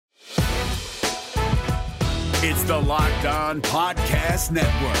It's the Locked On Podcast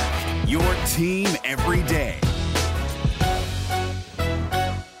Network, your team every day.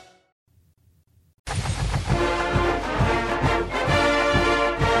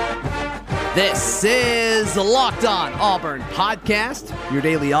 This is the Locked On Auburn Podcast, your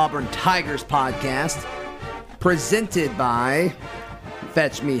daily Auburn Tigers podcast, presented by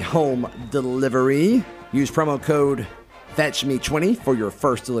Fetch Me Home Delivery. Use promo code FetchMe20 for your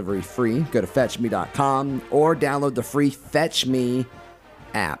first delivery free. Go to fetchme.com or download the free Fetch Me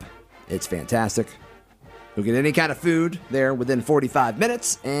app. It's fantastic. You'll get any kind of food there within 45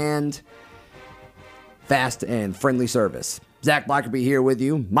 minutes and fast and friendly service. Zach Blackerby here with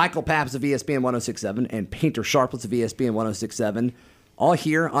you. Michael Papps of ESPN 1067 and Painter Sharpless of ESPN 1067, all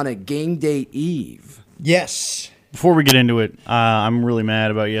here on a game day eve. Yes. Before we get into it, I'm really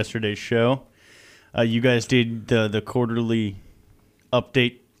mad about yesterday's show. You guys did the quarterly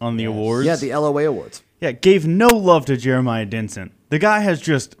update on the awards. Yeah, the LOA Awards. Yeah, gave no love to Jeremiah Dinson. The guy has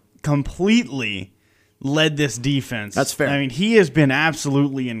just completely led this defense. That's fair. I mean, he has been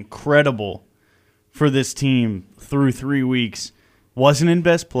absolutely incredible for this team through 3 weeks. Wasn't in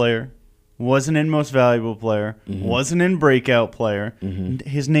best player, wasn't in most valuable player, wasn't in breakout player.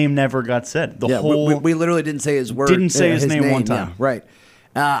 His name never got said. We literally didn't say his word. Didn't say his name one time. Yeah, right.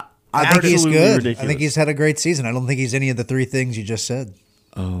 I think he's good. Ridiculous. I think he's had a great season. I don't think he's any of the three things you just said.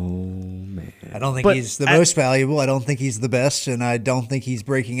 Oh, man. I don't think he's the most valuable. I don't think he's the best, and I don't think he's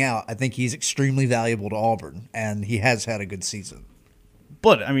breaking out. I think he's extremely valuable to Auburn, and he has had a good season.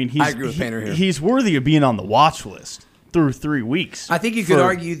 But, I mean, I agree with Painter here. He's worthy of being on the watch list through 3 weeks. I think you could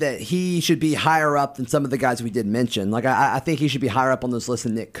argue that he should be higher up than some of the guys we did mention. Like, I think he should be higher up on this list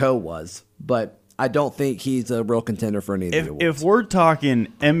than Nick Coe was, but I don't think he's a real contender for any of the awards. If we're talking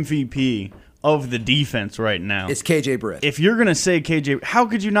MVP of the defense right now, it's KJ Britt. If you're going to say KJ, how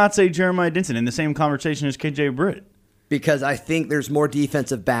could you not say Jeremiah Dinson in the same conversation as KJ Britt? Because I think there's more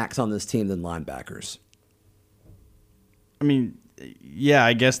defensive backs on this team than linebackers. I mean, yeah,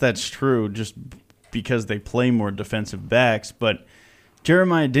 I guess that's true just because they play more defensive backs, but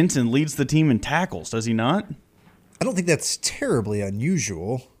Jeremiah Dinson leads the team in tackles, does he not? I don't think that's terribly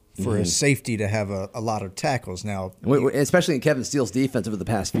unusual for a safety to have a lot of tackles now. Especially in Kevin Steele's defense over the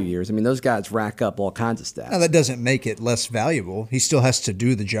past few years. I mean, those guys rack up all kinds of stats. Now, that doesn't make it less valuable. He still has to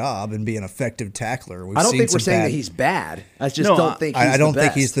do the job and be an effective tackler. I don't think we're saying that he's bad. I just don't think he's the best. I don't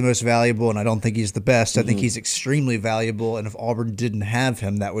think he's the most valuable, and I don't think he's the best. I think he's extremely valuable, and if Auburn didn't have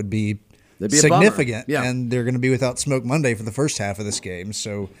him, that would be significant. Yeah. And they're going to be without Smoke Monday for the first half of this game.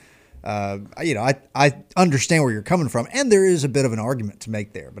 So, I understand where you're coming from, and there is a bit of an argument to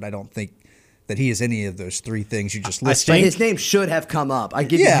make there, but I don't think that he is any of those three things you just listed. His name should have come up. I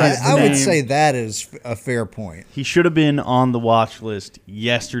give you credit for I that. would say that is a fair point. He should have been on the watch list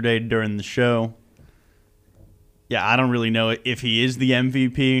yesterday during the show. Yeah, I don't really know if he is the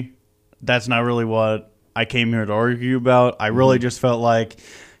MVP. That's not really what I came here to argue about. I really just felt like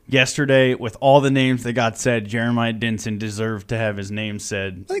yesterday, with all the names that got said, Jeremiah Dinson deserved to have his name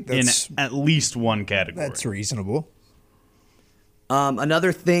said in at least one category. That's reasonable.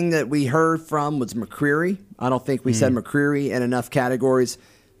 Another thing that we heard from was McCreary. I don't think we said McCreary in enough categories.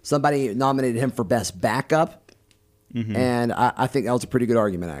 Somebody nominated him for best backup, and I think that was a pretty good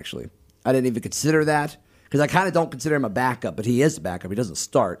argument, actually. I didn't even consider that because I kind of don't consider him a backup, but he is a backup. He doesn't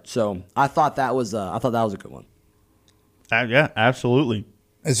start, so I thought that was a good one. Yeah, absolutely.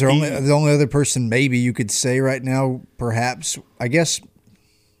 Is there the only other person maybe you could say right now, perhaps? I guess.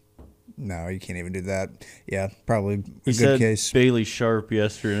 No, you can't even do that. Yeah, probably a good case. Bailey Sharp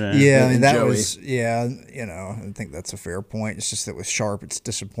yesterday. Yeah, I mean, that Joey. was, I think that's a fair point. It's just that with Sharp, it's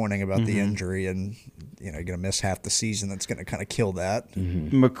disappointing about the injury, and, you're going to miss half the season. That's going to kind of kill that.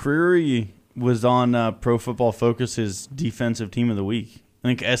 McCreary was on Pro Football Focus's Defensive Team of the Week.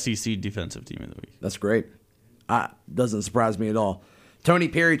 I think SEC Defensive Team of the Week. That's great. Doesn't surprise me at all. Tony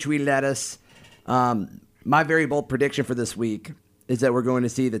Perry tweeted at us, my very bold prediction for this week is that we're going to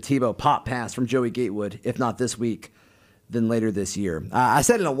see the Tebow pop pass from Joey Gatewood, if not this week, then later this year. I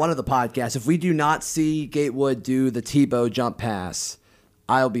said in one of the podcasts, if we do not see Gatewood do the Tebow jump pass,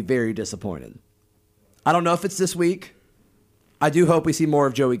 I'll be very disappointed. I don't know if it's this week. I do hope we see more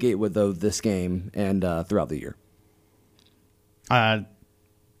of Joey Gatewood, though, this game and throughout the year.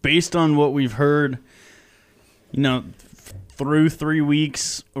 Based on what we've heard, through 3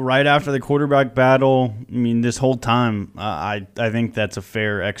 weeks, right after the quarterback battle, I mean, this whole time, I think that's a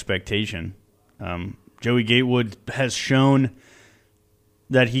fair expectation. Joey Gatewood has shown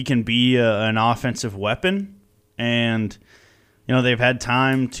that he can be an offensive weapon, and they've had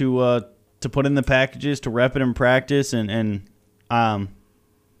time to put in the packages, to rep it in practice, and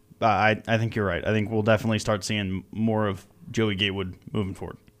I think you're right. I think we'll definitely start seeing more of Joey Gatewood moving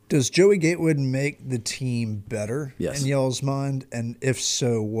forward. Does Joey Gatewood make the team better Yes. in y'all's mind? And if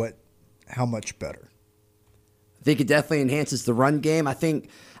so, how much better? I think it definitely enhances the run game. I think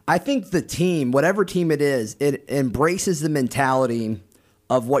the team, whatever team it is, it embraces the mentality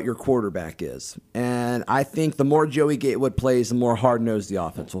of what your quarterback is. And I think the more Joey Gatewood plays, the more hard-nosed the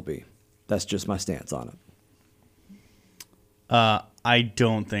offense will be. That's just my stance on it. I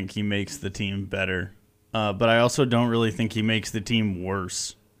don't think he makes the team better, but I also don't really think he makes the team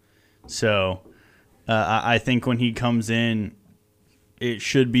worse. So I think when he comes in, it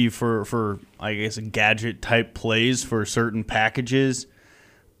should be for I guess, gadget-type plays for certain packages.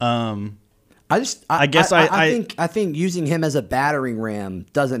 I think using him as a battering ram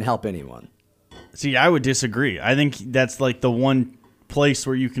doesn't help anyone. See, I would disagree. I think that's like the one place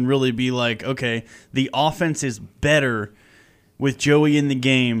where you can really be like, okay, the offense is better with Joey in the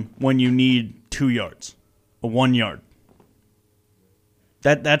game when you need 2 yards or 1 yard.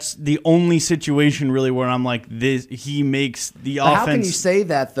 That's the only situation really where I'm like, this. He makes the offense. How can you say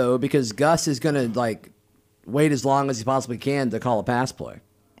that though? Because Gus is going to wait as long as he possibly can to call a pass play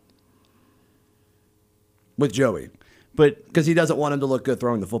with Joey, but because he doesn't want him to look good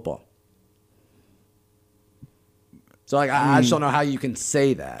throwing the football. So I just don't know how you can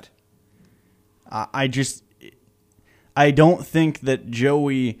say that. I don't think that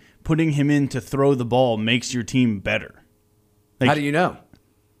Joey putting him in to throw the ball makes your team better. How do you know?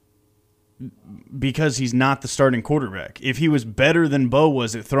 Because he's not the starting quarterback. If he was better than Bo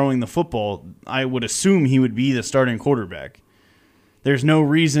was at throwing the football, I would assume he would be the starting quarterback. There's no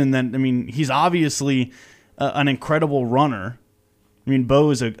reason that, he's obviously an incredible runner.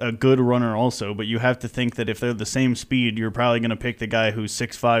 Bo is a good runner also, but you have to think that if they're the same speed, you're probably going to pick the guy who's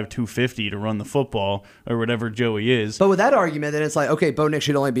 6'5", 250 to run the football or whatever Joey is. But with that argument, then it's like, okay, Bo Nix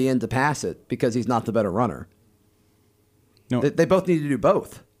should only be in to pass it because he's not the better runner. No, they both need to do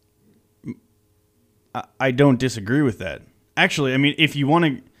both. I don't disagree with that. Actually, if you want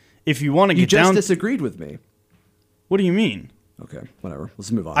to get down, you just disagreed with me. What do you mean? Okay, whatever.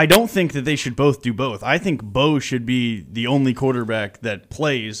 Let's move on. I don't think that they should both do both. I think Bo should be the only quarterback that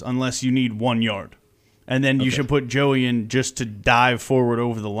plays unless you need 1 yard. And then you should put Joey in just to dive forward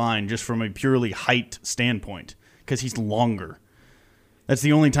over the line just from a purely height standpoint because he's longer. That's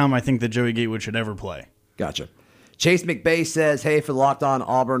the only time I think that Joey Gatewood should ever play. Gotcha. Chase McBay says, hey, for the Locked On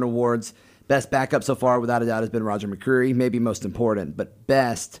Auburn Awards, best backup so far, without a doubt, has been Roger McCreary. Maybe most important, but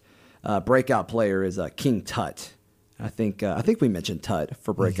best breakout player is King Tut. I think we mentioned Tut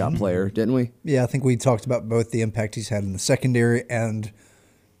for breakout player, didn't we? Yeah, I think we talked about both the impact he's had in the secondary, and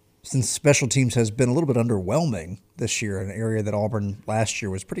since special teams has been a little bit underwhelming this year, an area that Auburn last year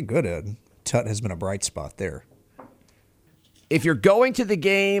was pretty good at, Tut has been a bright spot there. If you're going to the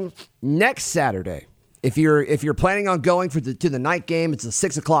game next Saturday, if you're planning on going to the night game, it's a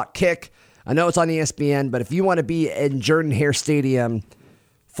 6 o'clock kick. I know it's on ESPN, but if you want to be in Jordan-Hare Stadium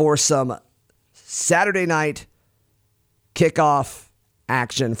for some Saturday night kickoff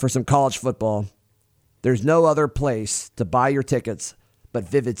action for some college football, there's no other place to buy your tickets but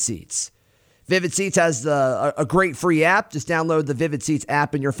Vivid Seats. Vivid Seats has a great free app. Just download the Vivid Seats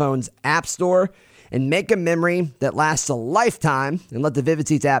app in your phone's app store and make a memory that lasts a lifetime, and let the Vivid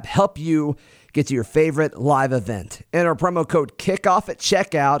Seats app help you get to your favorite live event. Enter promo code KICKOFF at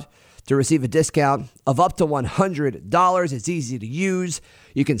checkout to receive a discount of up to $100. It's easy to use.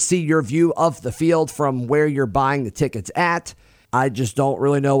 You can see your view of the field from where you're buying the tickets at. I just don't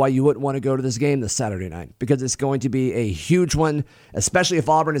really know why you wouldn't want to go to this game this Saturday night, because it's going to be a huge one, especially if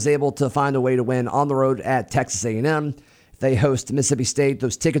Auburn is able to find a way to win on the road at Texas A&M. If they host Mississippi State,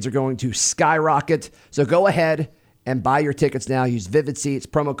 those tickets are going to skyrocket. So go ahead and buy your tickets now. Use Vivid Seats,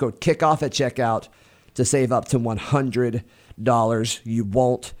 promo code KICKOFF at checkout to save up to $100. You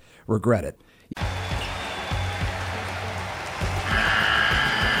won't regret it.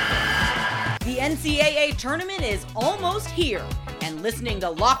 The NCAA tournament is almost here, and listening to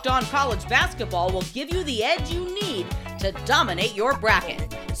Locked On College Basketball will give you the edge you need to dominate your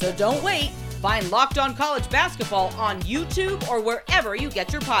bracket. So don't wait. Find Locked On College Basketball on YouTube or wherever you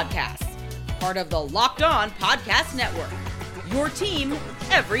get your podcasts. Part of the Locked On Podcast Network. Your team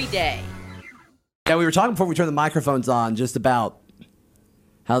every day. Yeah, we were talking before we turned the microphones on just about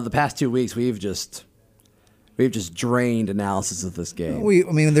how the past 2 weeks we've just drained analysis of this game.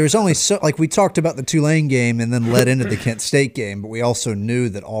 There's only so, like, we talked about the Tulane game and then led into the Kent State game, but we also knew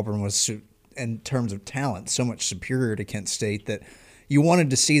that Auburn was, in terms of talent, so much superior to Kent State that you wanted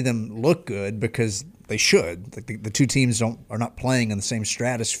to see them look good because they should. The two teams are not playing in the same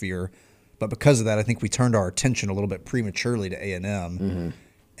stratosphere, but because of that, I think we turned our attention a little bit prematurely to A&M.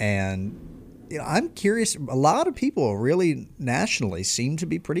 And I'm curious. A lot of people really nationally seem to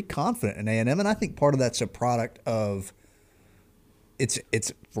be pretty confident in A&M, and I think part of that's a product of it's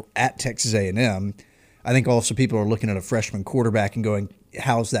at Texas A&M. I think also people are looking at a freshman quarterback and going,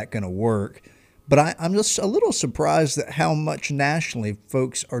 how's that going to work? But I'm just a little surprised at how much nationally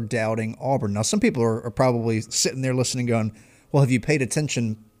folks are doubting Auburn. Now, some people are probably sitting there listening going, well, have you paid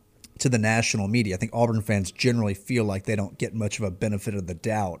attention to the national media? I think Auburn fans generally feel like they don't get much of a benefit of the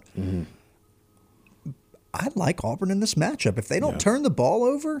doubt. Mm-hmm. I like Auburn in this matchup. If they don't turn the ball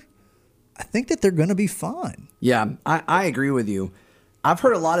over, I think that they're going to be fine. Yeah, I agree with you. I've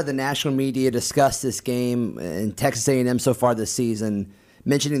heard a lot of the national media discuss this game in Texas A&M so far this season,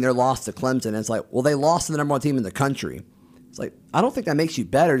 mentioning their loss to Clemson. And it's like, well, they lost to the number one team in the country. It's like, I don't think that makes you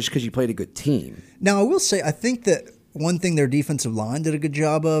better just because you played a good team. Now, I will say, I think that one thing their defensive line did a good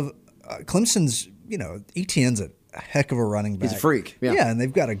job of, Clemson's, Etienne's a heck of a running back. He's a freak. Yeah, and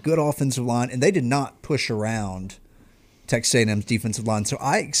they've got a good offensive line, and they did not push around Texas A&M's defensive line. So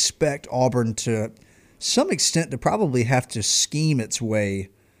I expect Auburn to some extent to probably have to scheme its way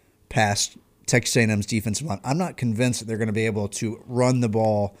past Texas A&M's defensive line. I'm not convinced that they're going to be able to run the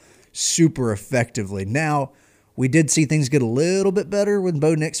ball super effectively. Now, we did see things get a little bit better when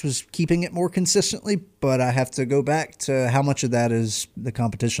Bo Nix was keeping it more consistently, but I have to go back to how much of that is the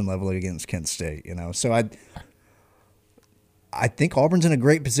competition level against Kent State. So I think Auburn's in a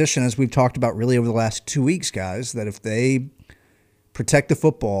great position, as we've talked about really over the last 2 weeks, guys, that if they protect the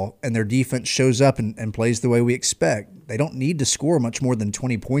football and their defense shows up and plays the way we expect, they don't need to score much more than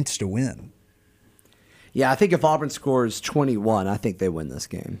 20 points to win. Yeah, I think if Auburn scores 21, I think they win this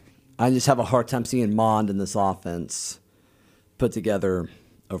game. I just have a hard time seeing Mond in this offense put together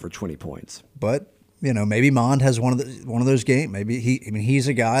over 20 points. But, maybe Mond has one of those games. Maybe he's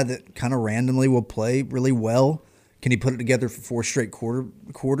a guy that kind of randomly will play really well. Can he put it together for 4 straight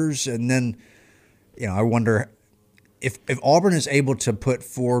quarters? And then, I wonder if Auburn is able to put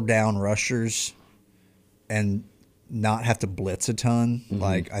 4 down rushers and not have to blitz a ton,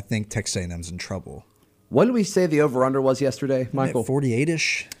 I think Texas A&M's in trouble. What did we say the over-under was yesterday, Michael?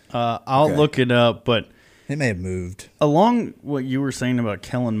 48-ish. I'll look it up, but it may have moved. Along what you were saying about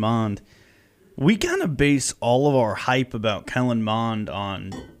Kellen Mond, we kind of base all of our hype about Kellen Mond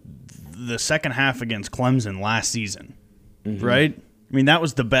on the second half against Clemson last season, right? I mean, that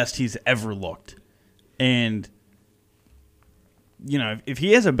was the best he's ever looked. And, if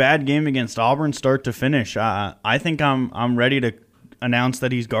he has a bad game against Auburn start to finish, I think I'm ready to announce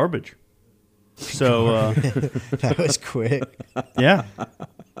that he's garbage. So that was quick. Yeah.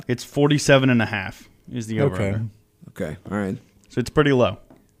 It's 47.5 is the over. Okay. All right. So it's pretty low.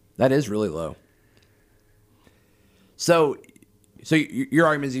 That is really low. So your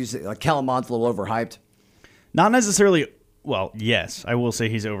argument is you say Kellen Mond's a little overhyped? Not necessarily. Well, yes, I will say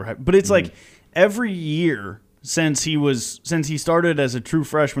he's overhyped. But it's like every year since he started as a true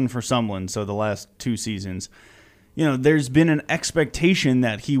freshman for Sumlin, so the last 2 seasons, there's been an expectation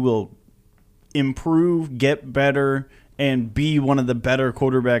that he will improve, get better, and be one of the better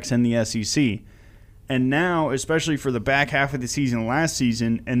quarterbacks in the SEC. And now, especially for the back half of the season last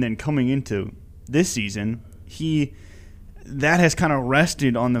season and then coming into this season, that has kind of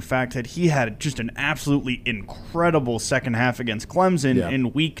rested on the fact that he had just an absolutely incredible second half against Clemson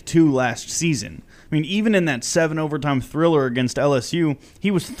in week 2 last season. I mean, even in that 7-overtime thriller against LSU,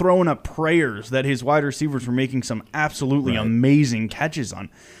 he was throwing up prayers that his wide receivers were making some absolutely amazing catches on.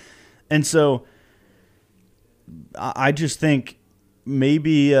 And so I just think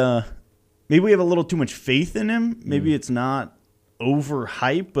maybe we have a little too much faith in him. Maybe it's not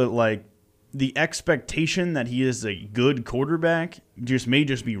overhyped, but the expectation that he is a good quarterback may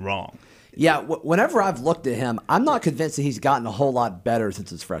just be wrong. Yeah, whenever I've looked at him, I'm not convinced that he's gotten a whole lot better since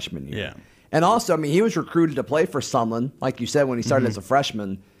his freshman year. Yeah. And also, he was recruited to play for Sumlin, like you said, when he started as a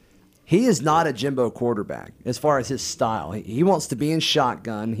freshman. He is not a Jimbo quarterback as far as his style. He wants to be in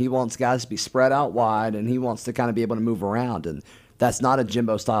shotgun. He wants guys to be spread out wide, and he wants to kind of be able to move around. And that's not a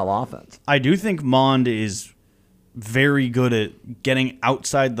Jimbo-style offense. I do think Mond is very good at getting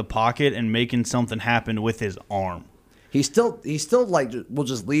outside the pocket and making something happen with his arm. He still will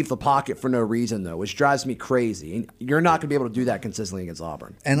just leave the pocket for no reason, though, which drives me crazy. And you're not going to be able to do that consistently against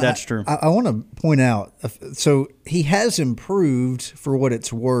Auburn. And that's true. I want to point out, so he has improved for what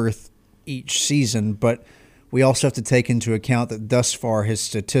it's worth each season, but we also have to take into account that thus far his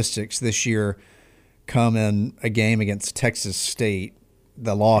statistics this year come in a game against Texas State,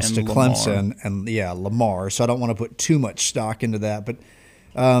 the loss to Clemson, and Lamar. So I don't want to put too much stock into that. But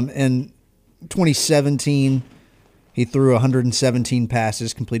in 2017, he threw 117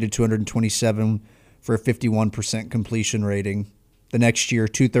 passes, completed 227 for a 51% completion rating. The next year,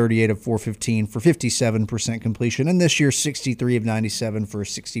 238 of 415 for 57% completion. And this year, 63 of 97 for a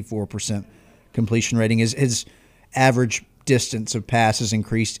 64% completion rating. His average distance of passes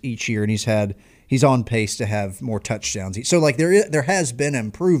increased each year, and he's on pace to have more touchdowns. So like there has been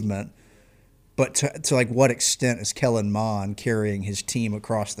improvement, but to like what extent is Kellen Mond carrying his team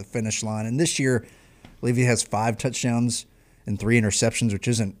across the finish line? And this year, I believe he has 5 touchdowns and 3 interceptions, which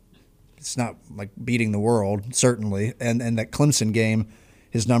it's not like beating the world, certainly. And that Clemson game,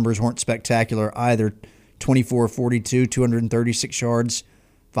 his numbers weren't spectacular either. 24-42, 236 yards,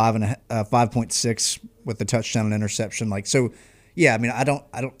 5.6 with the touchdown and interception. Like, so, yeah, I mean, I don't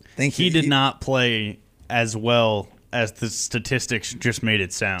think he did not play as well as the statistics just made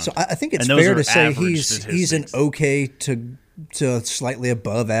it sound. So I think it's fair to say he's an okay to slightly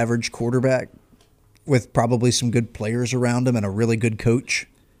above average quarterback with probably some good players around him and a really good coach.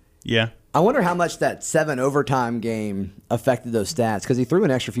 Yeah. I wonder how much that 7 overtime game affected those stats, because he threw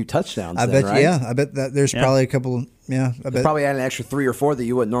an extra few touchdowns. I bet that there's probably a couple. Yeah, I bet probably had an extra 3 or 4 that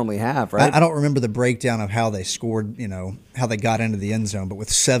you wouldn't normally have, right? I don't remember the breakdown of how they scored. How they got into the end zone, but with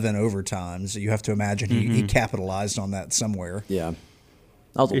 7 overtimes, you have to imagine he capitalized on that somewhere. Yeah,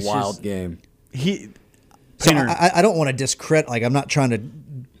 that was a wild game. I don't want to discredit. Like, I'm not trying to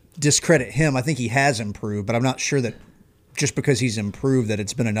discredit him. I think he has improved, but I'm not sure that just because he's improved that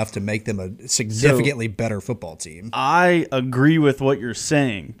it's been enough to make them a significantly better football team. I agree with what you're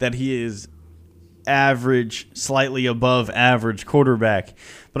saying, that he is average, slightly above average quarterback.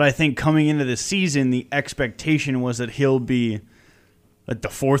 But I think coming into the season, the expectation was that he'll be like the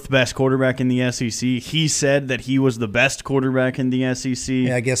 4th best quarterback in the SEC. He said that he was the best quarterback in the SEC.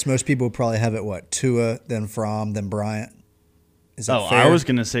 Yeah, I guess most people would probably have it, Tua, then Fromm, then Bryant. Is that fair? I was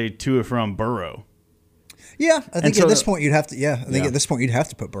going to say Tua from Burrow. Yeah, I think at this point you'd have to. Yeah, I think at this point you'd have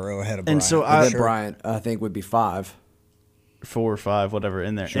to put Burrow ahead of Bryant. And so Bryant, I think, would be 5, 4 or 5, whatever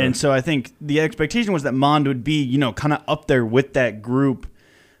in there. Sure. And so I think the expectation was that Mond would be, kind of up there with that group,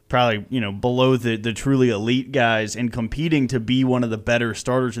 probably, below the truly elite guys and competing to be one of the better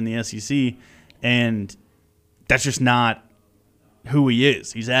starters in the SEC. And that's just not who he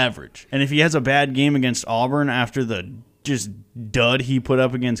is. He's average. And if he has a bad game against Auburn after the just dud he put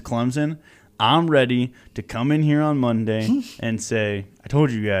up against Clemson, I'm ready to come in here on Monday and say, I told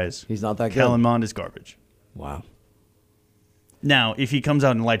you guys, he's not that good. Kellen Mond is garbage. Wow. Now, if he comes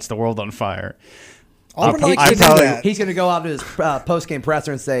out and lights the world on fire, Auburn likes to do that. He's going to go out to his post-game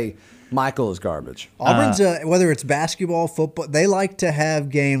presser and say, Michael is garbage. Auburn's, whether it's basketball, football, they like to have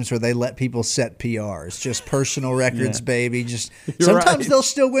games where they let people set PRs, just personal records, baby. Sometimes they'll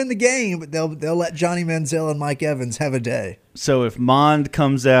still win the game, but they'll let Johnny Manziel and Mike Evans have a day. So if Mond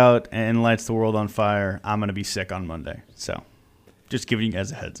comes out and lights the world on fire, I'm going to be sick on Monday. So just giving you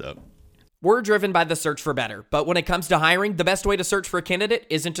guys a heads up. We're driven by the search for better, but when it comes to hiring, the best way to search for a candidate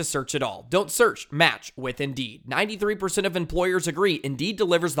isn't to search at all. Don't search, match with Indeed. 93% of employers agree Indeed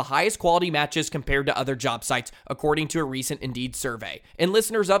delivers the highest quality matches compared to other job sites, according to a recent Indeed survey. And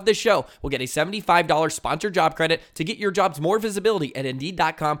listeners of this show will get a $75 sponsored job credit to get your jobs more visibility at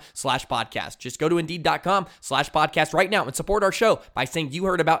Indeed.com/podcast. Just go to Indeed.com/podcast right now and support our show by saying you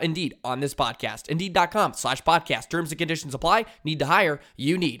heard about Indeed on this podcast. Indeed.com/podcast. Terms and conditions apply. Need to hire?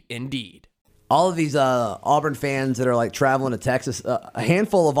 You need Indeed. All of these Auburn fans that are like traveling to Texas, a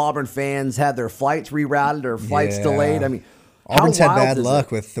handful of Auburn fans had their flights rerouted or flights delayed. I mean, Auburn's had bad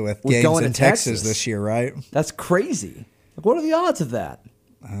luck with games in Texas this year, right? That's crazy. Like, what are the odds of that?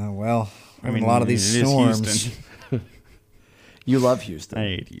 I mean, a lot of these storms. You love Houston. I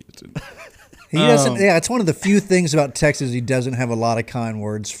hate Houston. He doesn't. Yeah, it's one of the few things about Texas he doesn't have a lot of kind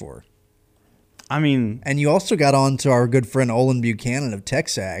words for. I mean, and you also got on to our good friend Olin Buchanan of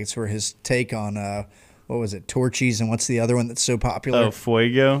Texags for his take on what was it, Torchies, and what's the other one that's so popular? Oh,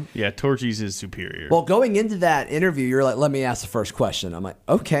 Fuego. Yeah, Torchies is superior. Well, going into that interview, you're like, let me ask the first question. I'm like,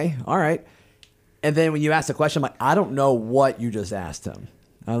 okay, all right. And then when you ask the question, I'm like, I don't know what you just asked him.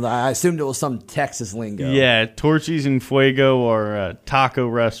 I assumed it was some Texas lingo. Yeah, Torchies and Fuego are taco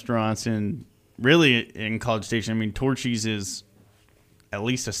restaurants in College Station. I mean, Torchies is at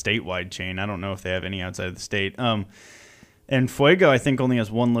least a statewide chain. I don't know if they have any outside of the state. And Fuego, I think, only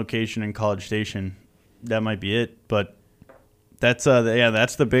has one location in College Station. That might be it. But that's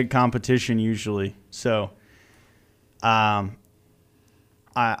that's the big competition usually. So I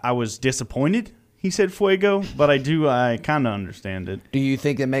was disappointed he said Fuego, but I kind of understand it. Do you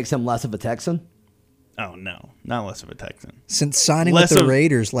think it makes him less of a Texan? Oh, no. Not less of a Texan. Since signing with the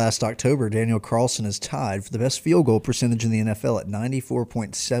Raiders last October, Daniel Carlson is tied for the best field goal percentage in the NFL at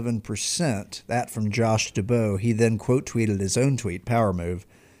 94.7%. That from Josh DeBow. He then quote tweeted his own tweet, power move,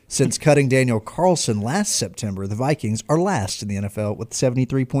 Since cutting Daniel Carlson last September, the Vikings are last in the NFL with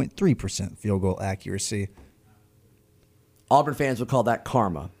 73.3% field goal accuracy. Auburn fans would call that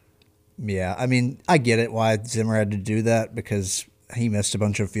karma. Yeah, I mean, I get it why Zimmer had to do that because he missed a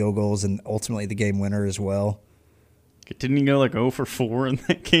bunch of field goals and ultimately the game winner as well. Didn't he go like 0 for 4 in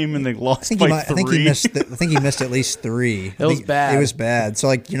that game and they lost by 3? I think he missed at least 3. It was bad. It was bad. So,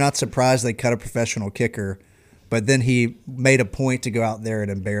 like, you're not surprised they cut a professional kicker, but then he made a point to go out there and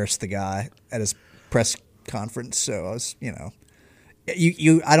embarrass the guy at his press conference. So, I was,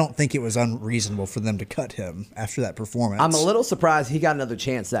 I don't think it was unreasonable for them to cut him after that performance. I'm a little surprised he got another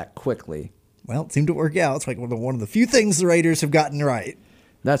chance that quickly. Well, it seemed to work out. It's like one of the few things the Raiders have gotten right.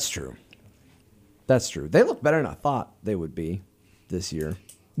 That's true. That's true. They look better than I thought they would be this year.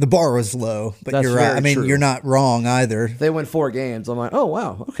 The bar was low, but That's you're right. very I mean, true. you're not wrong either. They win 4 games. I'm like, oh,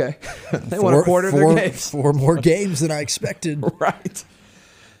 wow, okay. They won a quarter of their games. 4 more games than I expected. Right.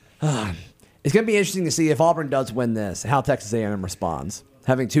 It's going to be interesting to see if Auburn does win this, how Texas A&M responds.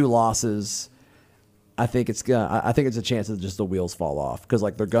 Having 2 losses, I think it's a chance that just the wheels fall off because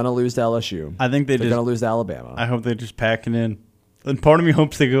they're going to lose to LSU. I think they're going to lose to Alabama. I hope they just pack it in. And part of me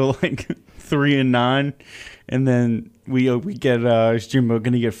hopes they go 3-9, and then we get is Jimbo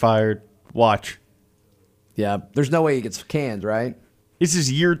going to get fired? Watch. Yeah, there's no way he gets canned, right? This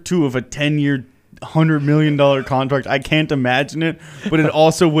is year 2 of a 10-year, $100 million contract. I can't imagine it, but it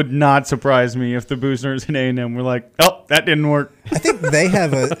also would not surprise me if the Boosters and A&M were like, oh, that didn't work. I think they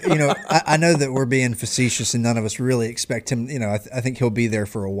have I know that we're being facetious and none of us really expect him. I think he'll be there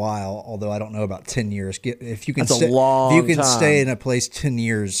for a while, although I don't know about 10 years. If you can, That's a long time. Stay in a place 10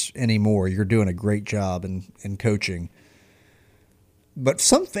 years anymore, you're doing a great job in coaching. But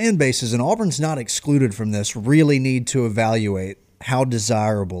some fan bases, and Auburn's not excluded from this, really need to evaluate how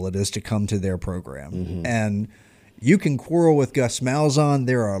desirable it is to come to their program. Mm-hmm. And you can quarrel with Gus Malzahn.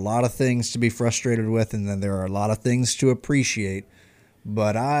 There are a lot of things to be frustrated with, and then there are a lot of things to appreciate.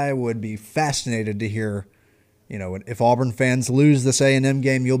 But I would be fascinated to hear, if Auburn fans lose this A&M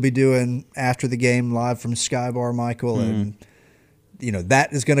game, you'll be doing after the game live from Skybar, Michael. Mm-hmm. And,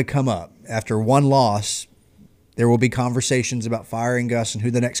 that is going to come up. After one loss, there will be conversations about firing Gus and who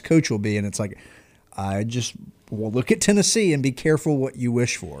the next coach will be. And it's like, look at Tennessee and be careful what you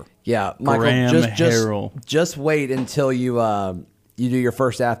wish for. Yeah, Michael, just wait until you do your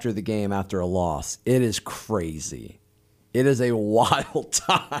first after the game after a loss. It is crazy. It is a wild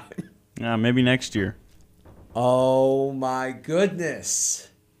time. Yeah, maybe next year. Oh my goodness.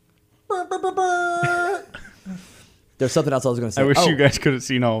 There's something else I was going to say. I wish you guys could have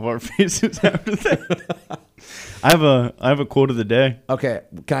seen all of our faces after that. I have a quote of the day. Okay,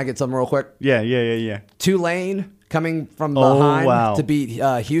 can I get something real quick? Yeah. Tulane coming from behind wow. to beat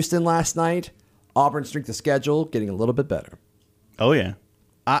Houston last night. Auburn's strength of schedule getting a little bit better. Oh yeah.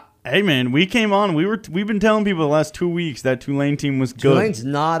 Hey man, we came on. We've been telling people the last 2 weeks that Tulane team was good. Tulane's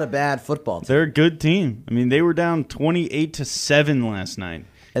not a bad football team. They're a good team. I mean, they were down 28-7 last night.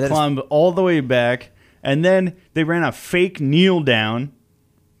 And climbed all the way back, and then they ran a fake kneel down.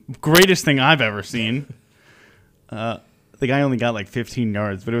 Greatest thing I've ever seen. The guy only got 15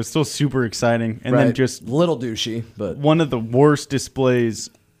 yards, but it was still super exciting. And then just little douchey, but one of the worst displays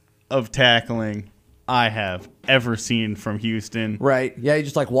of tackling I have ever seen from Houston. Right. Yeah, he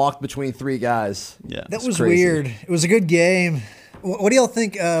just walked between 3 guys. Yeah. That was weird. It was a good game. What do y'all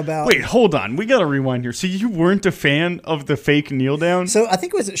think about... Wait, hold on. We got to rewind here. So you weren't a fan of the fake kneel down? So I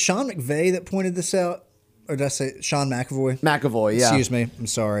think, was it Sean McVay that pointed this out? Or did I say Sean McAvoy? McAvoy, yeah. Excuse me. I'm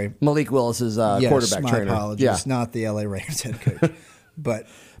sorry. Malik Willis's quarterback trainer. My apologies. Not the LA Rams head coach. But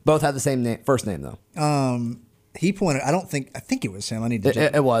both had the same first name, though. He pointed. I think it was him. I need to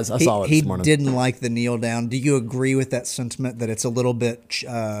check. It was. I saw it this morning. He didn't like the kneel down. Do you agree with that sentiment that it's a little bit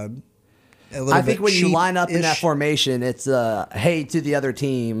I think when you line up in that formation, it's hey to the other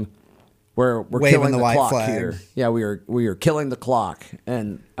team, we're killing the white clock flag here. Yeah, we are killing the clock.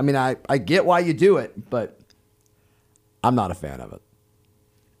 And I mean, I get why you do it, but I'm not a fan of it.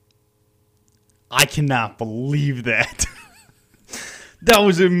 I cannot believe that. That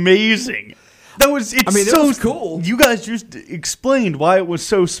was amazing. It was cool. You guys just explained why it was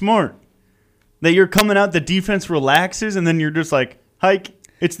so smart. That you're coming out, the defense relaxes, and then you're just like, hike.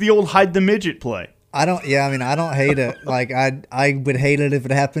 It's the old hide the midget play. I don't hate it. I would hate it if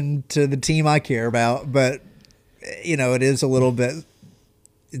it happened to the team I care about, but it is a little bit.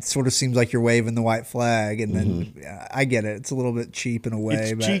 It sort of seems like you're waving the white flag, and then I get it. It's a little bit cheap in a way.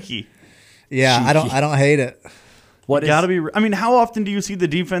 It's cheeky. Yeah, cheeky. I don't hate it. How often do you see the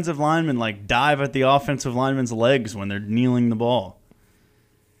defensive lineman dive at the offensive lineman's legs when they're kneeling the ball?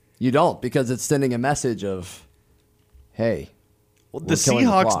 You don't, because it's sending a message of, hey, The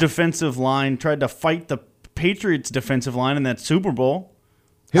Seahawks defensive line tried to fight the Patriots defensive line in that Super Bowl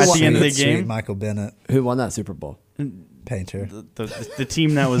at the end of the game. Michael Bennett. Who won that Super Bowl? Painter. The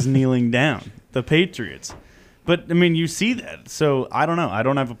team that was kneeling down, the Patriots. But, I mean, you see that. So, I don't know. I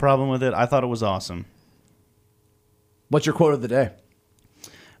don't have a problem with it. I thought it was awesome. What's your quote of the day?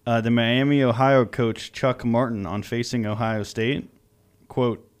 The Miami, Ohio coach Chuck Martin on Facing Ohio State,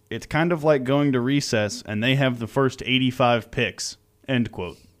 quote, "It's kind of like going to recess and they have the first 85 picks," end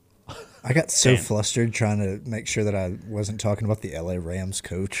quote. I got so flustered trying to make sure that I wasn't talking about the LA Rams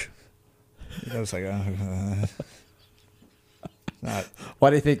coach. I was like, Why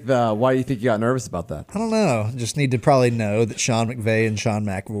do you think you got nervous about that? I don't know. Just need to probably know that Sean McVay and Sean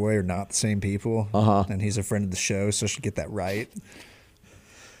McAvoy are not the same people. And he's a friend of the show, so I should get that right.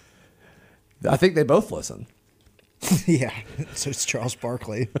 I think they both listen. Yeah, so it's Charles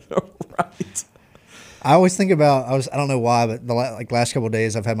Barkley. Right. I always think about, I don't know why, but the last couple of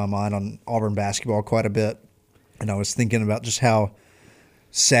days I've had my mind on Auburn basketball quite a bit. And I was thinking about just how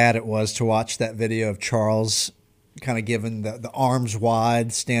sad it was to watch that video of Charles kind of giving the arms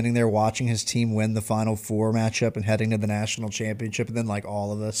wide, standing there watching his team win the Final Four matchup and heading to the national championship. And then like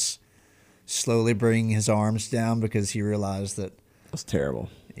all of us slowly bringing his arms down because he realized that. That's terrible.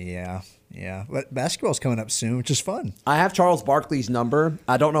 Yeah. But basketball's coming up soon, which is fun. I have Charles Barkley's number.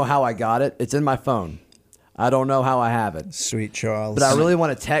 I don't know how I got it. It's in my phone. I don't know how I have it. Sweet Charles. But I really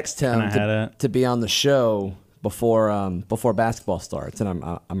want to text him to be on the show before basketball starts,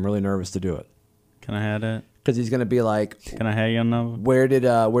 and I'm really nervous to do it. Can I have it? Because he's going to be like, "Can I have your number? Where did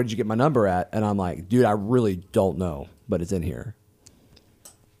you get my number at?" And I'm like, "Dude, I really don't know, but it's in here."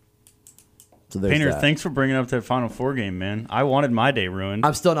 So Painter, thanks for bringing up that Final Four game, man. I wanted my day ruined.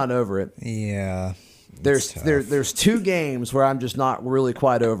 I'm still not over it. Yeah. There's two games where I'm just not really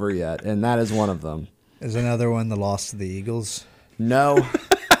quite over yet, and that is one of them. Is another one the loss to the Eagles? No.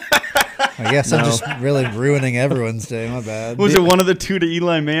 I guess I'm just really ruining everyone's day. My bad. Was it one of the two to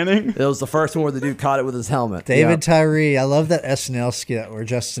Eli Manning? It was the first one where the dude caught it with his helmet. David Tyree. I love that SNL skit where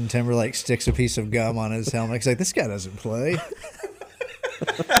Justin Timberlake sticks a piece of gum on his helmet. He's like, this guy doesn't play.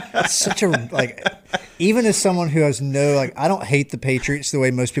 It's such a, even as someone who has I don't hate the Patriots the way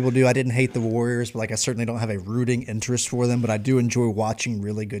most people do. I didn't hate the Warriors, but I certainly don't have a rooting interest for them, but I do enjoy watching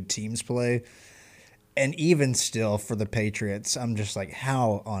really good teams play. And even still, for the Patriots, I'm just like,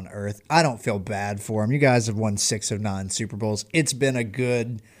 how on earth? I don't feel bad for them. You guys have won 6 of 9 Super Bowls. It's been a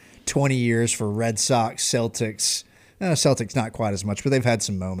good 20 years for Red Sox, Celtics. Celtics not quite as much, but they've had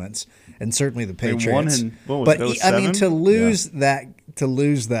some moments. And certainly the Patriots. To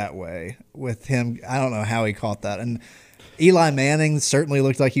lose that way with him, I don't know how he caught that. And Eli Manning certainly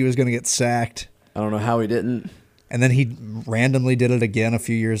looked like he was going to get sacked. I don't know how he didn't. And then he randomly did it again a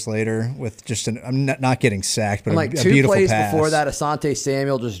few years later with just I'm not getting sacked, but a beautiful pass. 2 plays before that, Asante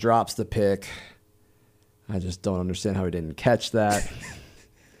Samuel just drops the pick. I just don't understand how he didn't catch that.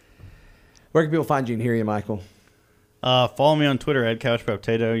 Where can people find you and hear you, Michael? Follow me on Twitter at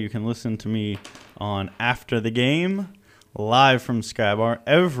CouchPotato. You can listen to me on After the Game, live from Skybar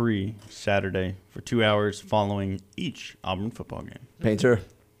every Saturday for 2 hours following each Auburn football game. Painter.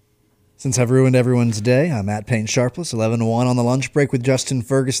 Since I've ruined everyone's day, I'm at Payne Sharpless, 11-1 on the lunch break with Justin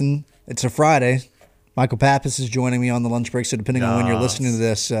Ferguson. It's a Friday. Michael Pappas is joining me on the lunch break, so depending on when you're listening to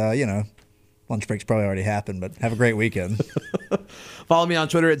this, lunch break's probably already happened, but have a great weekend. Follow me on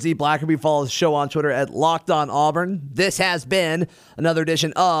Twitter at Z Blackerby. Follow the show on Twitter at Locked On Auburn. This has been another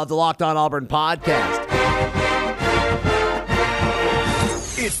edition of the Locked On Auburn podcast.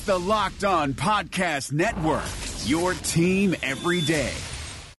 It's the Locked On Podcast Network, your team every day.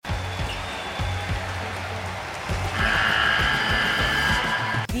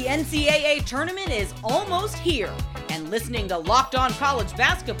 The NCAA tournament is almost here, and listening to Locked On College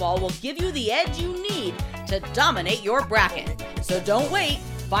Basketball will give you the edge you need to dominate your bracket. So don't wait.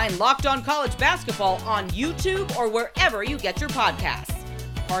 Find Locked On College Basketball on YouTube or wherever you get your podcasts.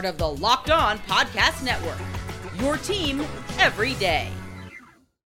 Part of the Locked On Podcast Network, your team every day.